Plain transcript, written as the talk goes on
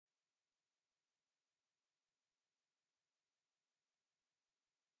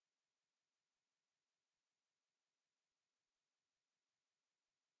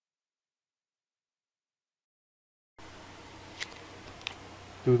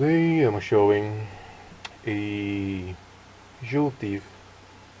Today I'm showing a Joule teeth,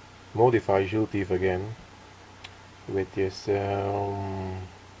 modified Joule teeth again, with this, or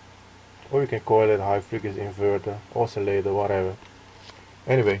you can call it high frequency inverter, oscillator, whatever.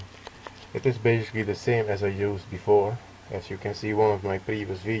 Anyway, it is basically the same as I used before, as you can see one of my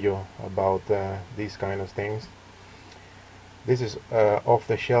previous video about these kind of things. This is off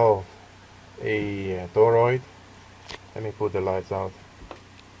the shelf a Toroid. Let me put the lights out.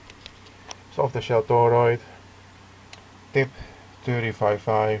 It's off the shelf Toroid, tip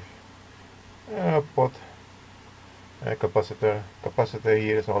 35.5, pot, capacitor. Capacitor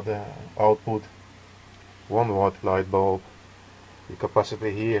here is all the output, 1 watt light bulb. The capacitor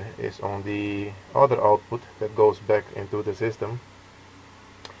here is on the other output that goes back into the system.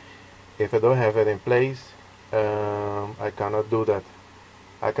 If I don't have it in place, I cannot do that.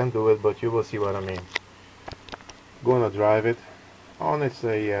 I can do it, but you will see what I mean. Gonna drive it on. It's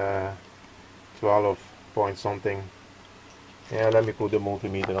a 12 point something. Yeah, let me put the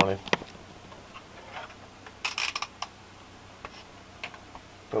multimeter on it.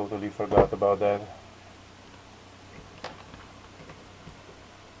 Totally forgot about that.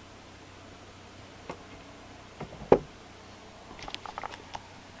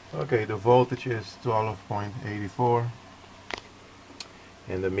 Okay, the voltage is 12.84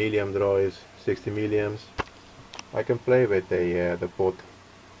 and the milliamp draw is 60 milliamps. I can play with the pot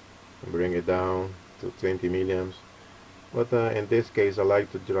and bring it down to 20 milliamps, but in this case I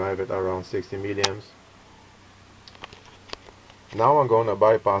like to drive it around 60 milliamps. Now I'm going to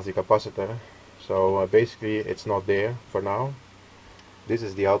bypass the capacitor, so basically it's not there for now. This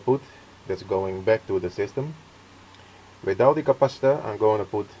is the output that's going back to the system. Without the capacitor I'm going to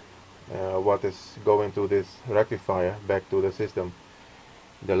put what is going to this rectifier back to the system.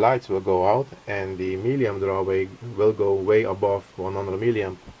 The lights will go out and the milliamp draw will go way above 100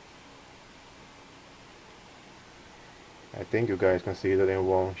 milliamp. I think you guys can see that in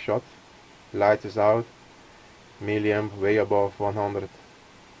one shot. Lights is out, milliamp way above 100.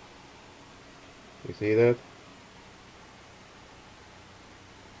 You see that?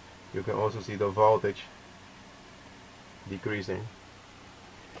 You can also see the voltage decreasing.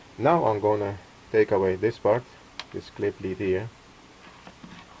 Now I'm gonna take away this part, this clip lead here.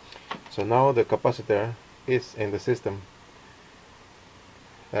 So now the capacitor is in the system.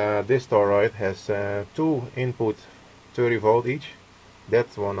 This toroid has 2 input 30 volt each.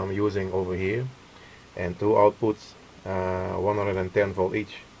 That's one I'm using over here, and 2 outputs 110 volt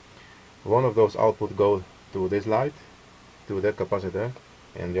each. One of those outputs goes to this light, to that capacitor,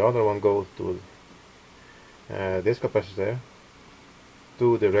 and the other one goes to this capacitor,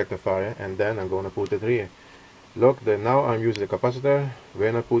 to the rectifier, and then I'm going to put it here. Look, now I'm using the capacitor.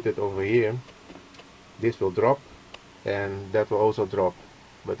 When I put it over here, this will drop and that will also drop,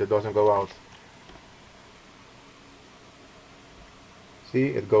 but it doesn't go out. See,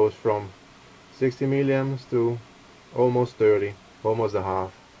 it goes from 60 milliamps to almost 30, almost a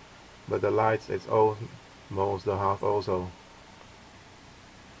half, but the lights, it's almost the half also.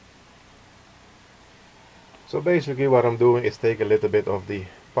 So basically what I'm doing is take a little bit of the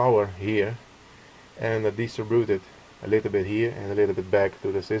power here and distribute it a little bit here and a little bit back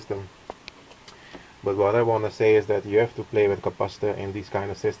to the system. But what I want to say is that you have to play with capacitor in this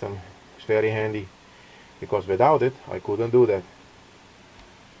kind of system. It's very handy, because without it I couldn't do that.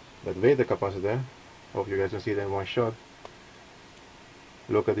 But with the capacitor, hope you guys can see that in one shot.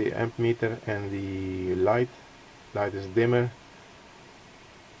 Look at the amp meter and the light. Light is dimmer,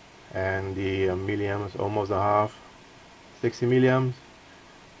 and the milliamps almost a half, 60 milliamps.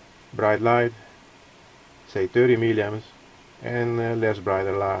 Bright light, say 30 milliamps, and less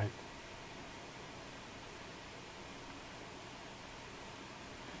brighter light.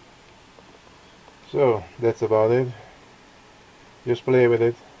 So that's about it. Just play with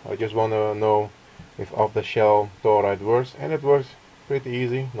it. I just want to know if off-the-shelf Toroid works, and it works pretty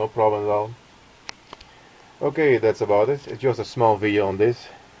easy, no problem at all. Okay, that's about it. It's just a small video on this.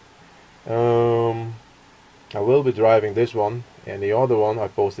 I will be driving this one and the other one I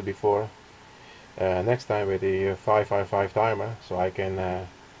posted before next time with the 555 timer, so I can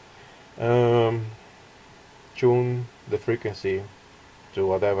tune the frequency to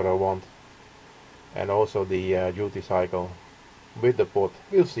whatever I want, and also the duty cycle with the pot.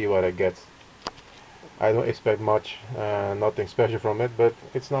 We'll see what it gets. I don't expect much, nothing special from it, but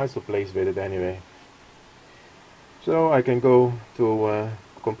it's nice to play with it anyway. So I can go to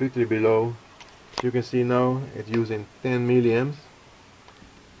completely below. You can see now it's using 10 milliamps,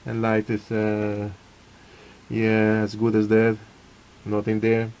 and light is yeah, as good as that, nothing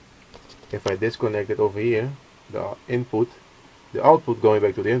there. If I disconnect it over here, the input, the output going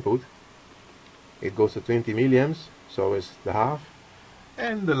back to the input, it goes to 20 milliamps, so it's the half,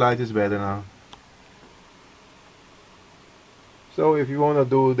 and the light is better now. So if you want to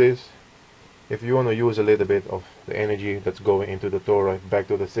do this, if you want to use a little bit of the energy that's going into the toroid back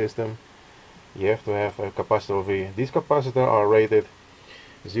to the system, you have to have a capacitor over here. These capacitors are rated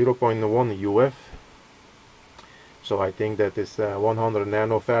 0.1 UF, so I think that is 100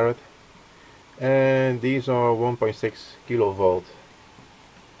 nanofarad, and these are 1.6 kilovolt.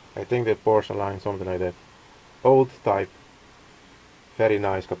 I think they're porcelain, something like that. Old type, very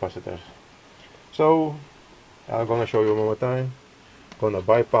nice capacitors. So I'm gonna show you one more time. Gonna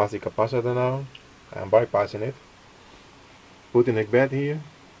bypass the capacitor now. I'm bypassing it. Putting it back here.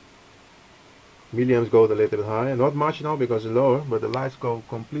 Milliamps go a little bit higher. Not much now because it's lower, but the lights go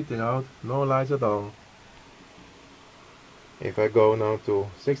completely out. No lights at all. If I go now to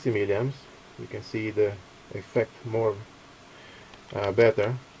 60 milliamps, you can see the effect more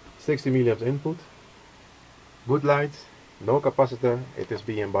better. 60 milliamps input. Good lights. No capacitor. It is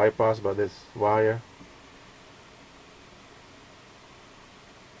being bypassed by this wire.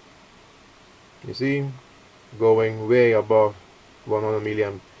 You see, going way above 100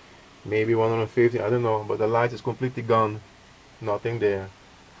 milliamp, maybe 150, I don't know, but the light is completely gone, nothing there.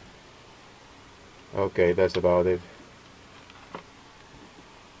 Okay, that's about it.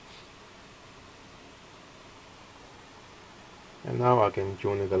 And now I can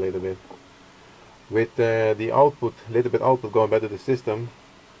tune it a little bit. With the output, little bit output going back to the system,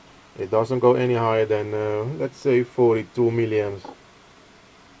 it doesn't go any higher than, let's say 42 milliamps.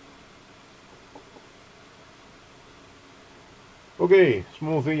 Okay,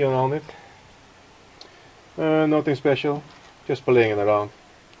 small video on it. Nothing special, just playing it around.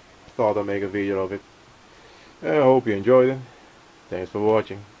 Thought I'd make a video of it. I hope you enjoyed it. Thanks for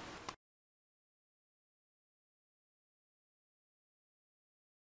watching.